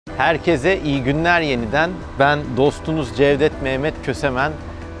Herkese iyi günler yeniden. Ben dostunuz Cevdet Mehmet Kösemen,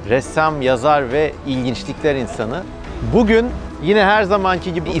 ressam, yazar ve ilginçlikler insanı. Bugün yine her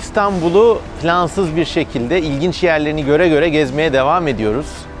zamanki gibi İstanbul'u plansız bir şekilde ilginç yerlerini göre göre gezmeye devam ediyoruz.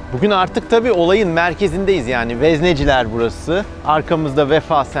 Bugün artık tabii olayın merkezindeyiz, yani Vezneciler burası. Arkamızda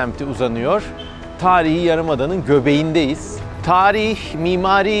Vefa semti uzanıyor. Tarihi Yarımada'nın göbeğindeyiz. Tarih,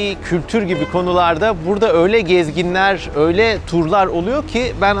 mimari, kültür gibi konularda burada öyle gezginler, öyle turlar oluyor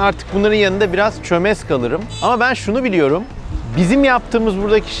ki ben artık bunların yanında biraz çömez kalırım. Ama ben şunu biliyorum, bizim yaptığımız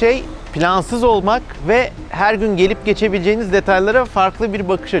buradaki şey plansız olmak ve her gün gelip geçebileceğiniz detaylara farklı bir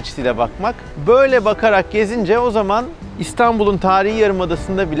bakış açısıyla bakmak. Böyle bakarak gezince o zaman İstanbul'un tarihi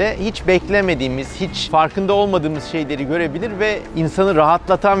yarımadasında bile hiç beklemediğimiz, hiç farkında olmadığımız şeyleri görebilir ve insanı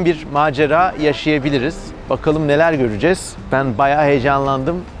rahatlatan bir macera yaşayabiliriz. Bakalım neler göreceğiz. Ben bayağı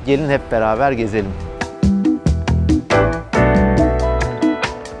heyecanlandım. Gelin hep beraber gezelim.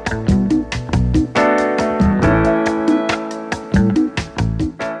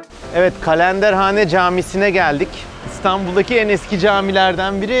 Evet, Kalenderhane Camisi'ne geldik. İstanbul'daki en eski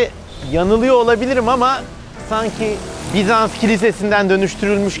camilerden biri. Yanılıyor olabilirim ama sanki Bizans kilisesinden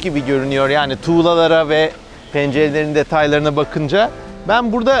dönüştürülmüş gibi görünüyor. Yani tuğlalara ve pencerelerin detaylarına bakınca.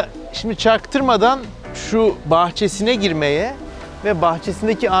 Ben burada şimdi çaktırmadan şu bahçesine girmeye ve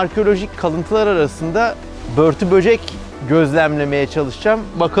bahçesindeki arkeolojik kalıntılar arasında börtü böcek gözlemlemeye çalışacağım.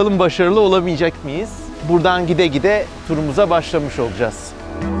 Bakalım başarılı olabilecek miyiz? Buradan gide gide turumuza başlamış olacağız.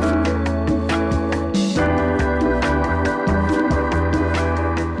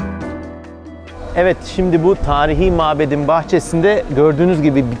 Evet, şimdi bu tarihi mabedin bahçesinde gördüğünüz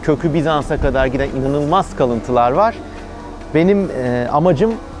gibi bir kökü Bizans'a kadar giden inanılmaz kalıntılar var. Benim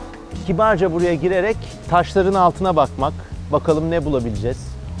amacım kibarca buraya girerek taşların altına bakmak. Bakalım ne bulabileceğiz.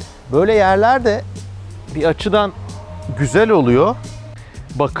 Böyle yerler de bir açıdan güzel oluyor.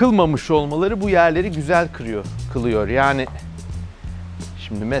 Bakılmamış olmaları bu yerleri güzel kılıyor. Yani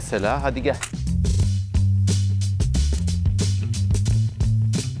şimdi mesela hadi gel.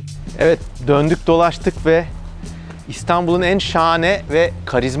 Evet, döndük dolaştık ve İstanbul'un en şahane ve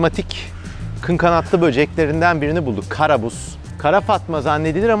karizmatik kın kanatlı böceklerinden birini bulduk. Karabuz. Kara Fatma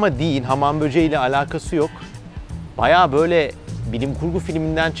zannedilir ama değil. Hamam böceğiyle alakası yok. Bayağı böyle bilim kurgu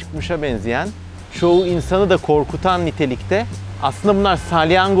filminden çıkmışa benzeyen, çoğu insanı da korkutan nitelikte. Aslında bunlar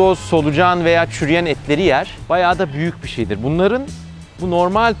salyangoz, solucan veya çürüyen etleri yer. Bayağı da büyük bir şeydir. Bunların bu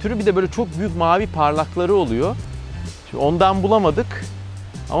normal türü bir de böyle çok büyük mavi parlakları oluyor. Şimdi ondan bulamadık.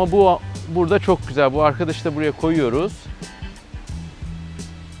 Ama bu burada çok güzel. Bu arkadaşı da buraya koyuyoruz.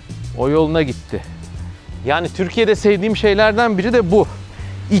 O yoluna gitti. Yani Türkiye'de sevdiğim şeylerden biri de bu.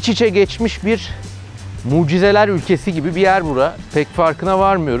 İç içe geçmiş bir mucizeler ülkesi gibi bir yer bura. Pek farkına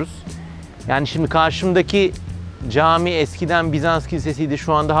varmıyoruz. Yani şimdi karşımdaki cami eskiden Bizans kilisesiydi.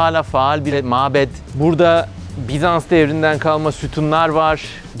 Şu anda hala faal bir mabed. Burada Bizans devrinden kalma sütunlar var.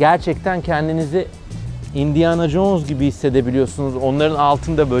 Gerçekten kendinizi Indiana Jones gibi hissedebiliyorsunuz. Onların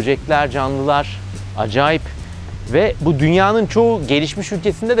altında böcekler, canlılar, acayip. Ve bu dünyanın çoğu gelişmiş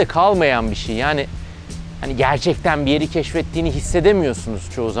ülkesinde de kalmayan bir şey. Yani hani gerçekten bir yeri keşfettiğini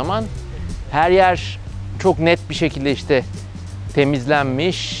hissedemiyorsunuz çoğu zaman. Her yer çok net bir şekilde işte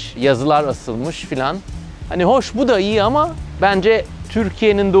temizlenmiş, yazılar asılmış filan. Hani hoş, bu da iyi ama bence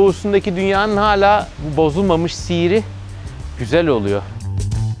Türkiye'nin doğusundaki dünyanın hala bozulmamış sihri güzel oluyor.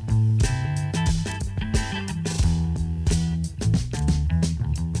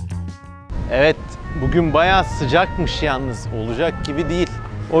 Evet, bugün bayağı sıcakmış yalnız, olacak gibi değil.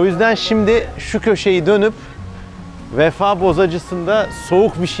 O yüzden şimdi şu köşeyi dönüp Vefa bozacısında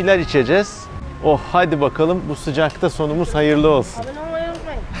soğuk bir şeyler içeceğiz. Oh, hadi bakalım, bu sıcakta sonumuz hayırlı olsun. Abone olmayı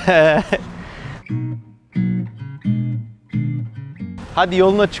unutmayın. Hadi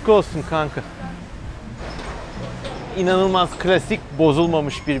yolun açık olsun kanka. İnanılmaz klasik,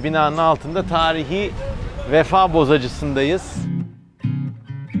 bozulmamış bir binanın altında tarihi Vefa bozacısındayız.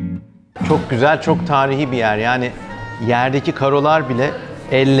 Çok güzel, çok tarihi bir yer. Yani yerdeki karolar bile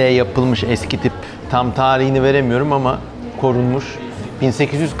elle yapılmış, eski tip. Tam tarihini veremiyorum ama korunmuş.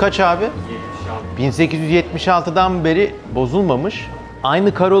 1800 kaç abi? 1876'dan beri bozulmamış.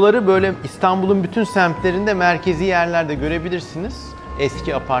 Aynı karoları böyle İstanbul'un bütün semtlerinde, merkezi yerlerde görebilirsiniz.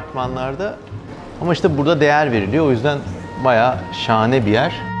 Eski apartmanlarda. Ama işte burada değer veriliyor. O yüzden bayağı şahane bir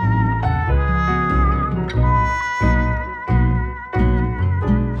yer.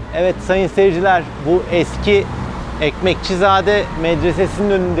 Evet sayın seyirciler, bu eski Ekmekçizade Medresesi'nin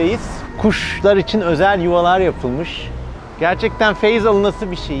önündeyiz. Kuşlar için özel yuvalar yapılmış. Gerçekten feyz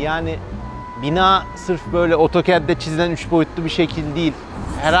alınası bir şey. Yani Bina sırf böyle AutoCAD'de çizilen 3 boyutlu bir şekil değil.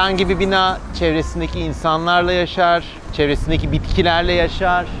 Herhangi bir bina çevresindeki insanlarla yaşar, çevresindeki bitkilerle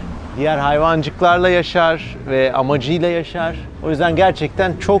yaşar, diğer hayvancıklarla yaşar ve amacıyla yaşar. O yüzden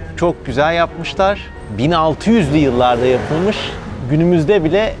gerçekten çok çok güzel yapmışlar. 1600'lü yıllarda yapılmış. Günümüzde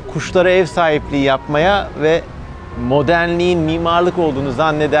bile kuşlara ev sahipliği yapmaya ve modernliğin mimarlık olduğunu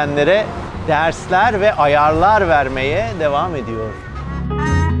zannedenlere dersler ve ayarlar vermeye devam ediyor.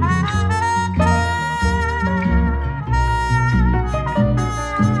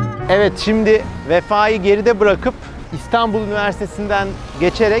 Evet, şimdi Vefa'yı geride bırakıp İstanbul Üniversitesi'nden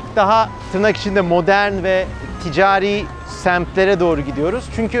geçerek daha tırnak içinde modern ve ticari semtlere doğru gidiyoruz.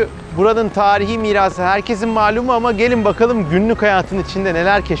 Çünkü buranın tarihi mirası herkesin malumu ama gelin bakalım günlük hayatın içinde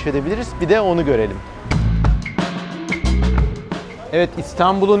neler keşfedebiliriz, bir de onu görelim. Evet,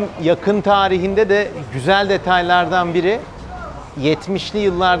 İstanbul'un yakın tarihinde de güzel detaylardan biri 70'li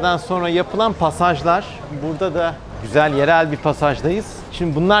yıllardan sonra yapılan pasajlar. Burada da güzel yerel bir pasajdayız.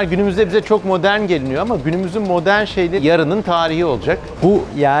 Şimdi bunlar günümüzde bize çok modern geliniyor ama günümüzün modern şeyleri yarının tarihi olacak. Bu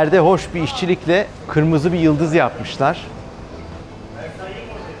yerde hoş bir işçilikle kırmızı bir yıldız yapmışlar.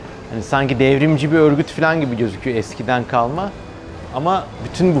 Hani sanki devrimci bir örgüt falan gibi gözüküyor, eskiden kalma. Ama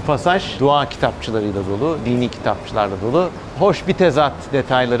bütün bu pasaj dua kitapçılarıyla dolu, dini kitapçılarla dolu. Hoş bir tezat,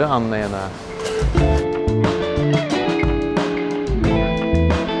 detayları anlayana.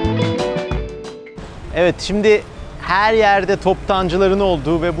 Evet, şimdi her yerde toptancıların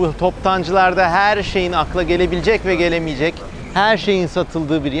olduğu ve bu toptancılarda her şeyin akla gelebilecek ve gelemeyecek her şeyin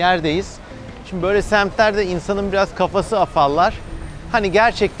satıldığı bir yerdeyiz. Şimdi böyle semtlerde insanın biraz kafası afallar. Hani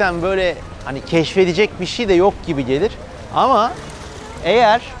gerçekten böyle hani keşfedecek bir şey de yok gibi gelir. Ama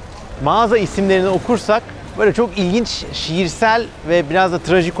eğer mağaza isimlerini okursak böyle çok ilginç şiirsel ve biraz da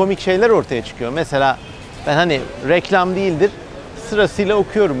trajikomik şeyler ortaya çıkıyor. Mesela ben hani reklam değildir, sırasıyla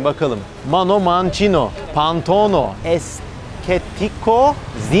okuyorum bakalım. Mano Mancino, Pantono, Esthetico,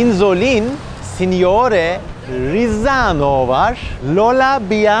 Zinzolin, Signore, Rizzano var, Lola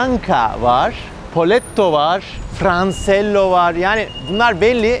Bianca var, Poletto var, Fransello var. Yani bunlar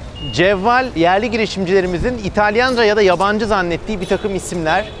belli cevval yerli girişimcilerimizin İtalyanca ya da yabancı zannettiği bir takım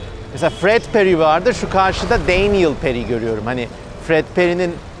isimler. Mesela Fred Perry vardır. Şu karşıda Daniel Perry görüyorum. Hani Fred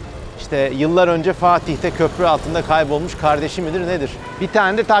Perry'nin işte yıllar önce Fatih'te köprü altında kaybolmuş kardeşi midir nedir? Bir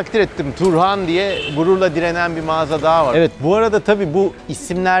tane de takdir ettim. Turhan diye gururla direnen bir mağaza daha var. Evet, bu arada tabii bu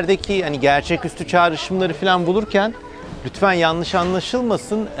isimlerdeki hani gerçeküstü çağrışımları falan bulurken lütfen yanlış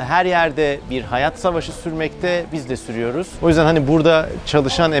anlaşılmasın. Her yerde bir hayat savaşı sürmekte, biz de sürüyoruz. O yüzden hani burada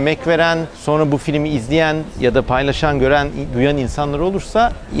çalışan, emek veren, sonra bu filmi izleyen ya da paylaşan, gören, duyan insanlar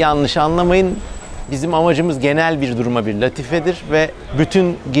olursa yanlış anlamayın. Bizim amacımız genel bir duruma bir latifedir ve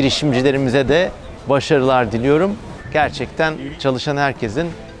bütün girişimcilerimize de başarılar diliyorum. Gerçekten çalışan herkesin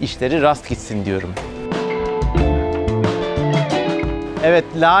işleri rast gitsin diyorum. Evet,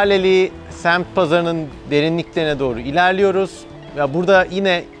 Laleli semt pazarının derinliklerine doğru ilerliyoruz. Ya burada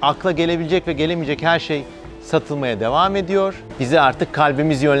yine akla gelebilecek ve gelemeyecek her şey satılmaya devam ediyor. Bizi artık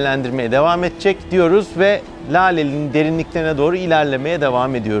kalbimiz yönlendirmeye devam edecek diyoruz ve Laleli'nin derinliklerine doğru ilerlemeye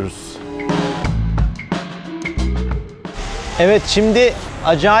devam ediyoruz. Evet, şimdi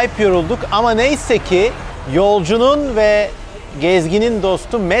acayip yorulduk ama neyse ki yolcunun ve gezginin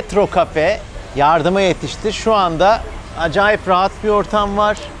dostu Metro Cafe yardıma yetişti. Şu anda acayip rahat bir ortam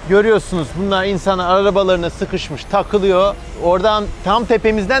var. Görüyorsunuz, bunlar insanlar arabalarına sıkışmış, takılıyor. Oradan tam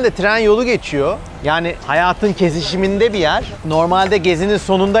tepemizden de tren yolu geçiyor. Yani hayatın kesişiminde bir yer. Normalde gezinin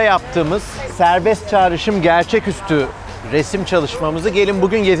sonunda yaptığımız serbest çağrışım gerçeküstü resim çalışmamızı gelin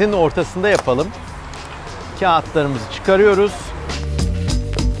bugün gezinin ortasında yapalım. Kağıtlarımızı çıkarıyoruz.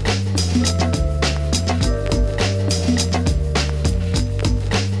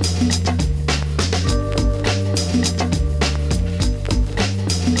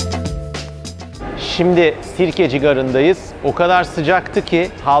 Şimdi Sirkeci garındayız. O kadar sıcaktı ki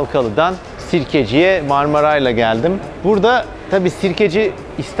Halkalı'dan Sirkeci'ye Marmaray'la geldim. Burada tabii Sirkeci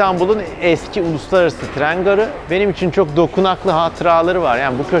İstanbul'un eski uluslararası tren garı. Benim için çok dokunaklı hatıraları var.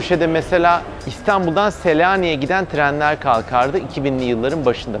 Yani bu köşede mesela İstanbul'dan Selanik'e giden trenler kalkardı 2000'li yılların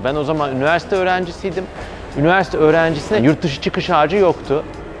başında. Ben o zaman üniversite öğrencisiydim. Üniversite öğrencisine yurt dışı çıkış harcı yoktu.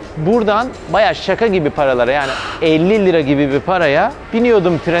 Buradan bayağı şaka gibi paralara, yani 50 lira gibi bir paraya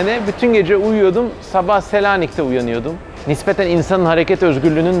biniyordum trene. Bütün gece uyuyordum. Sabah Selanik'te uyanıyordum. Nispeten insanın hareket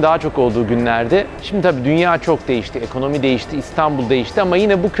özgürlüğünün daha çok olduğu günlerdi. Şimdi tabii dünya çok değişti, ekonomi değişti, İstanbul değişti ama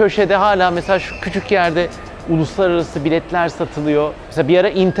yine bu köşede hala mesela şu küçük yerde uluslararası biletler satılıyor. Mesela bir ara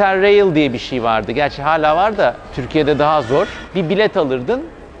Interrail diye bir şey vardı. Gerçi hala var da Türkiye'de daha zor. Bir bilet alırdın,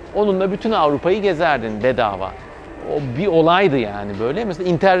 onunla bütün Avrupa'yı gezerdin bedava. o bir olaydı yani böyle. Mesela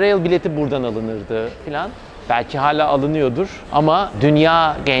Interrail bileti buradan alınırdı filan. Belki hala alınıyordur ama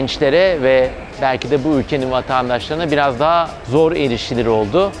dünya gençlere ve belki de bu ülkenin vatandaşlarına biraz daha zor erişilir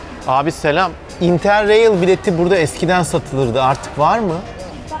oldu. Abi selam. Interrail bileti burada eskiden satılırdı. Artık var mı?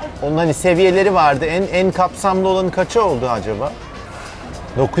 Onun hani seviyeleri vardı. En kapsamlı olanı kaça oldu acaba?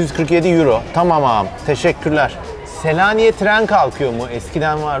 947 euro. Tamam abi. Teşekkürler. Selanik'e tren kalkıyor mu?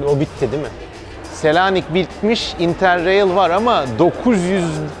 Eskiden vardı. O bitti değil mi? Selanik bitmiş, Interrail var ama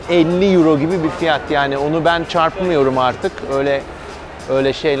 950 euro gibi bir fiyat. Yani onu ben çarpmıyorum artık.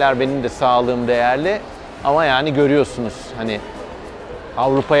 Öyle şeyler benim de sağlığım değerli. Ama yani görüyorsunuz hani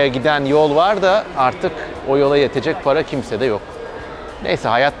Avrupa'ya giden yol var da artık o yola yetecek para kimsede yok. Neyse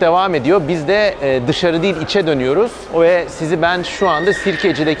hayat devam ediyor. Biz de dışarı değil içe dönüyoruz. Ve sizi ben şu anda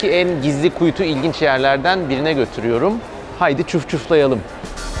Sirkeci'deki en gizli kuytu ilginç yerlerden birine götürüyorum. Haydi çuf çuflayalım.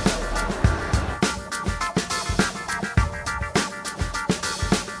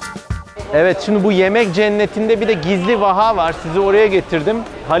 Evet, şimdi bu yemek cennetinde bir de gizli vaha var. Sizi oraya getirdim.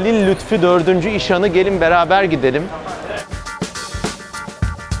 Halil Lütfü 4. İşhanı. Gelin beraber gidelim.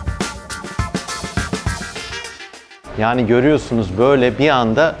 Yani görüyorsunuz böyle bir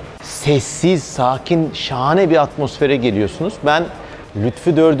anda sessiz, sakin, şahane bir atmosfere geliyorsunuz. Ben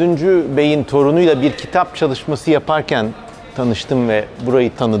Lütfü 4. Bey'in torunuyla bir kitap çalışması yaparken tanıştım ve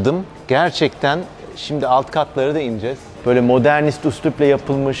burayı tanıdım. Gerçekten şimdi alt katları da ineceğiz. Böyle modernist üslupla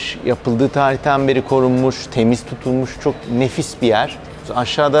yapılmış, yapıldığı tarihten beri korunmuş, temiz tutulmuş çok nefis bir yer.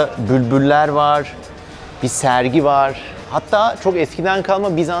 Aşağıda bülbüller var, bir sergi var. Hatta çok eskiden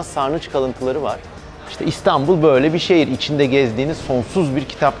kalma Bizans sarnıç kalıntıları var. İşte İstanbul böyle bir şehir, içinde gezdiğiniz sonsuz bir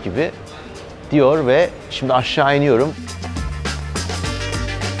kitap gibi diyor ve şimdi aşağı iniyorum.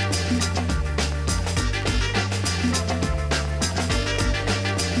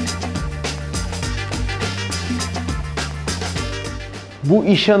 Bu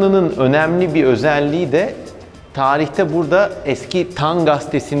işhanının önemli bir özelliği de tarihte burada eski Tan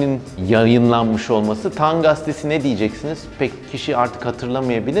gazetesinin yayınlanmış olması. Tan gazetesi ne diyeceksiniz? Pek kişi artık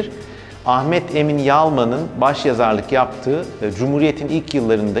hatırlamayabilir. Ahmet Emin Yalman'ın başyazarlık yaptığı, Cumhuriyet'in ilk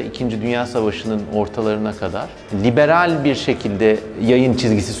yıllarında 2. Dünya Savaşı'nın ortalarına kadar liberal bir şekilde yayın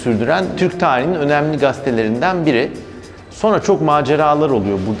çizgisi sürdüren Türk tarihinin önemli gazetelerinden biri. Sonra çok maceralar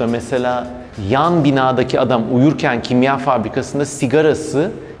oluyor. Burada mesela yan binadaki adam uyurken kimya fabrikasında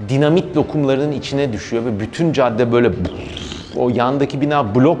sigarası dinamit lokumlarının içine düşüyor ve bütün cadde böyle o yandaki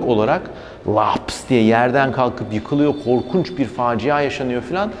bina blok olarak laps diye yerden kalkıp yıkılıyor. Korkunç bir facia yaşanıyor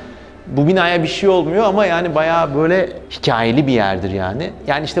filan. Bu binaya bir şey olmuyor ama yani bayağı böyle hikayeli bir yerdir yani.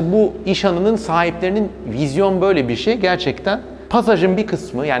 Yani işte bu işhanının sahiplerinin vizyon böyle bir şey gerçekten. Pasajın bir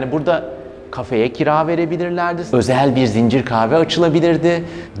kısmı yani burada kafeye kira verebilirlerdi. Özel bir zincir kahve açılabilirdi.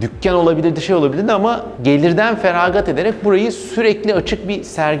 Dükkan olabilirdi, şey olabilirdi ama gelirden feragat ederek burayı sürekli açık bir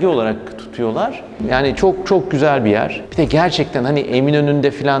sergi olarak tutuyorlar. Yani çok çok güzel bir yer. Bir de gerçekten hani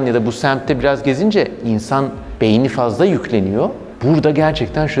Eminönü'nde falan ya da bu semtte biraz gezince insan beyni fazla yükleniyor. Burada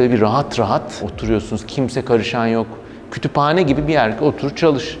gerçekten şöyle bir rahat rahat oturuyorsunuz. Kimse karışan yok. Kütüphane gibi bir yer. Otur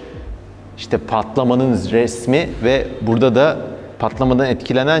çalış. İşte patlamanın resmi ve burada da patlamadan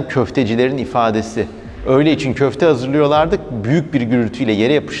etkilenen köftecilerin ifadesi. Öğle için köfte hazırlıyorlardık. Büyük bir gürültüyle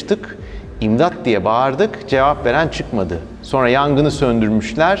yere yapıştık. İmdat diye bağırdık. Cevap veren çıkmadı. Sonra yangını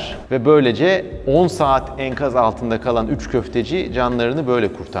söndürmüşler ve böylece 10 saat enkaz altında kalan 3 köfteci canlarını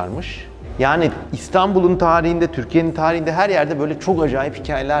böyle kurtarmış. Yani İstanbul'un tarihinde, Türkiye'nin tarihinde her yerde böyle çok acayip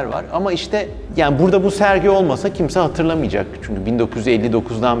hikayeler var. Ama işte yani burada bu sergi olmasa kimse hatırlamayacak. Çünkü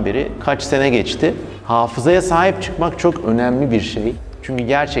 1959'dan beri kaç sene geçti. Hafızaya sahip çıkmak çok önemli bir şey. Çünkü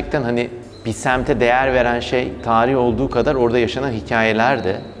gerçekten hani bir semte değer veren şey tarih olduğu kadar orada yaşanan hikayeler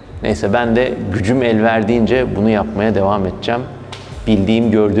de. Neyse ben de gücüm el verdiğince bunu yapmaya devam edeceğim.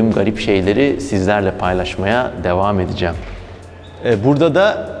 Bildiğim, gördüğüm garip şeyleri sizlerle paylaşmaya devam edeceğim. Burada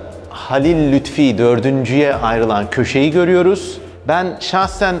da Halil Lütfi 4.'ye ayrılan köşeyi görüyoruz. Ben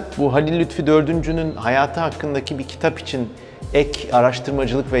şahsen bu Halil Lütfi 4.'nün hayatı hakkındaki bir kitap için ek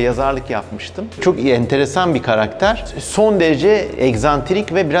araştırmacılık ve yazarlık yapmıştım. Çok enteresan bir karakter. Son derece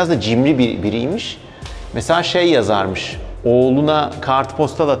egzantrik ve biraz da cimri biriymiş. Mesela şey yazarmış, oğluna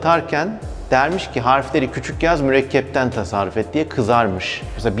kartpostal atarken dermiş ki harfleri küçük yaz, mürekkepten tasarruf et diye kızarmış.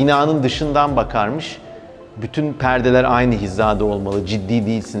 Mesela binanın dışından bakarmış. Bütün perdeler aynı hizada olmalı, ciddi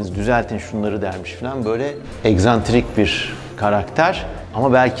değilsiniz, düzeltin şunları dermiş falan. Böyle egzantrik bir karakter.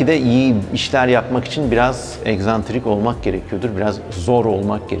 Ama belki de iyi işler yapmak için biraz egzantrik olmak gerekiyordur, biraz zor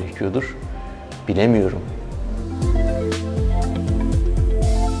olmak gerekiyordur. Bilemiyorum.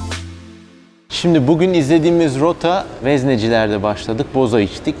 Şimdi bugün izlediğimiz rota Vezneciler'de başladık, boza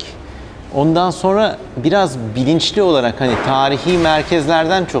içtik. Ondan sonra biraz bilinçli olarak hani tarihi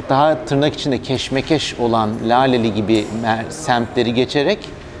merkezlerden çok daha tırnak içinde keşmekeş olan Laleli gibi semtleri geçerek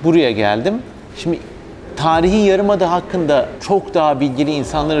buraya geldim. Şimdi tarihi yarımada hakkında çok daha bilgili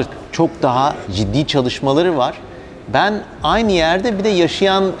insanların çok daha ciddi çalışmaları var. Ben aynı yerde bir de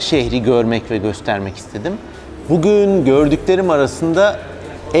yaşayan şehri görmek ve göstermek istedim. Bugün gördüklerim arasında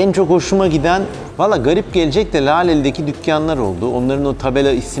en çok hoşuma giden, valla garip gelecek de Laleli'deki dükkanlar oldu. Onların o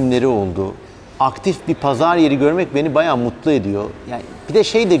tabela isimleri oldu. Aktif bir pazar yeri görmek beni bayağı mutlu ediyor. Yani bir de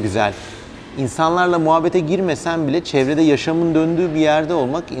şey de güzel. İnsanlarla muhabbete girmesen bile çevrede yaşamın döndüğü bir yerde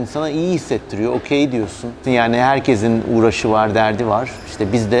olmak insana iyi hissettiriyor. Okey diyorsun. Yani herkesin uğraşı var, derdi var.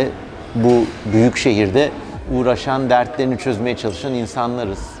 İşte biz de bu büyük şehirde uğraşan, dertlerini çözmeye çalışan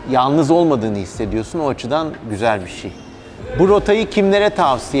insanlarız. Yalnız olmadığını hissediyorsun. O açıdan güzel bir şey. Bu rotayı kimlere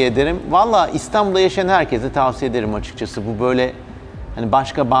tavsiye ederim? Valla İstanbul'da yaşayan herkese tavsiye ederim açıkçası. Bu böyle hani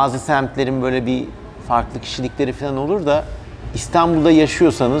başka bazı semtlerin böyle bir farklı kişilikleri falan olur da İstanbul'da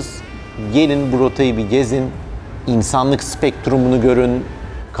yaşıyorsanız gelin bu rotayı bir gezin. İnsanlık spektrumunu görün.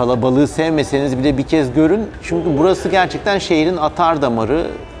 Kalabalığı sevmeseniz bile bir kez görün. Çünkü burası gerçekten şehrin atar damarı.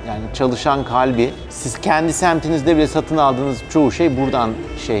 Yani çalışan kalbi. Siz kendi semtinizde bile satın aldığınız çoğu şey buradan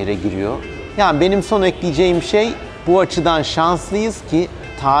şehre giriyor. Yani benim son ekleyeceğim şey, bu açıdan şanslıyız ki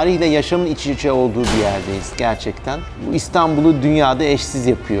tarihle yaşamın iç içe olduğu bir yerdeyiz gerçekten. Bu İstanbul'u dünyada eşsiz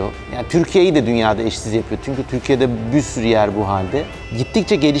yapıyor. Yani Türkiye'yi de dünyada eşsiz yapıyor. Çünkü Türkiye'de bir sürü yer bu halde.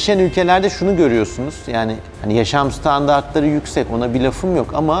 Gittikçe gelişen ülkelerde şunu görüyorsunuz. Yani hani yaşam standartları yüksek, ona bir lafım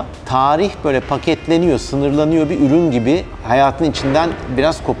yok ama tarih böyle paketleniyor, sınırlanıyor, bir ürün gibi hayatın içinden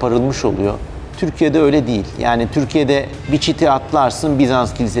biraz koparılmış oluyor. Türkiye'de öyle değil. Yani Türkiye'de bir çiti atlarsın,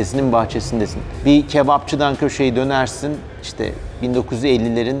 Bizans Kilisesi'nin bahçesindesin. Bir kebapçıdan köşeyi dönersin, işte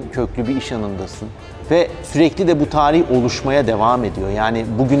 1950'lerin köklü bir iş anındasın. Ve sürekli de bu tarih oluşmaya devam ediyor. Yani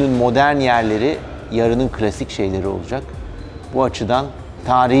bugünün modern yerleri yarının klasik şeyleri olacak. Bu açıdan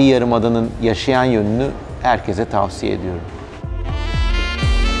tarihi yarımadanın yaşayan yönünü herkese tavsiye ediyorum.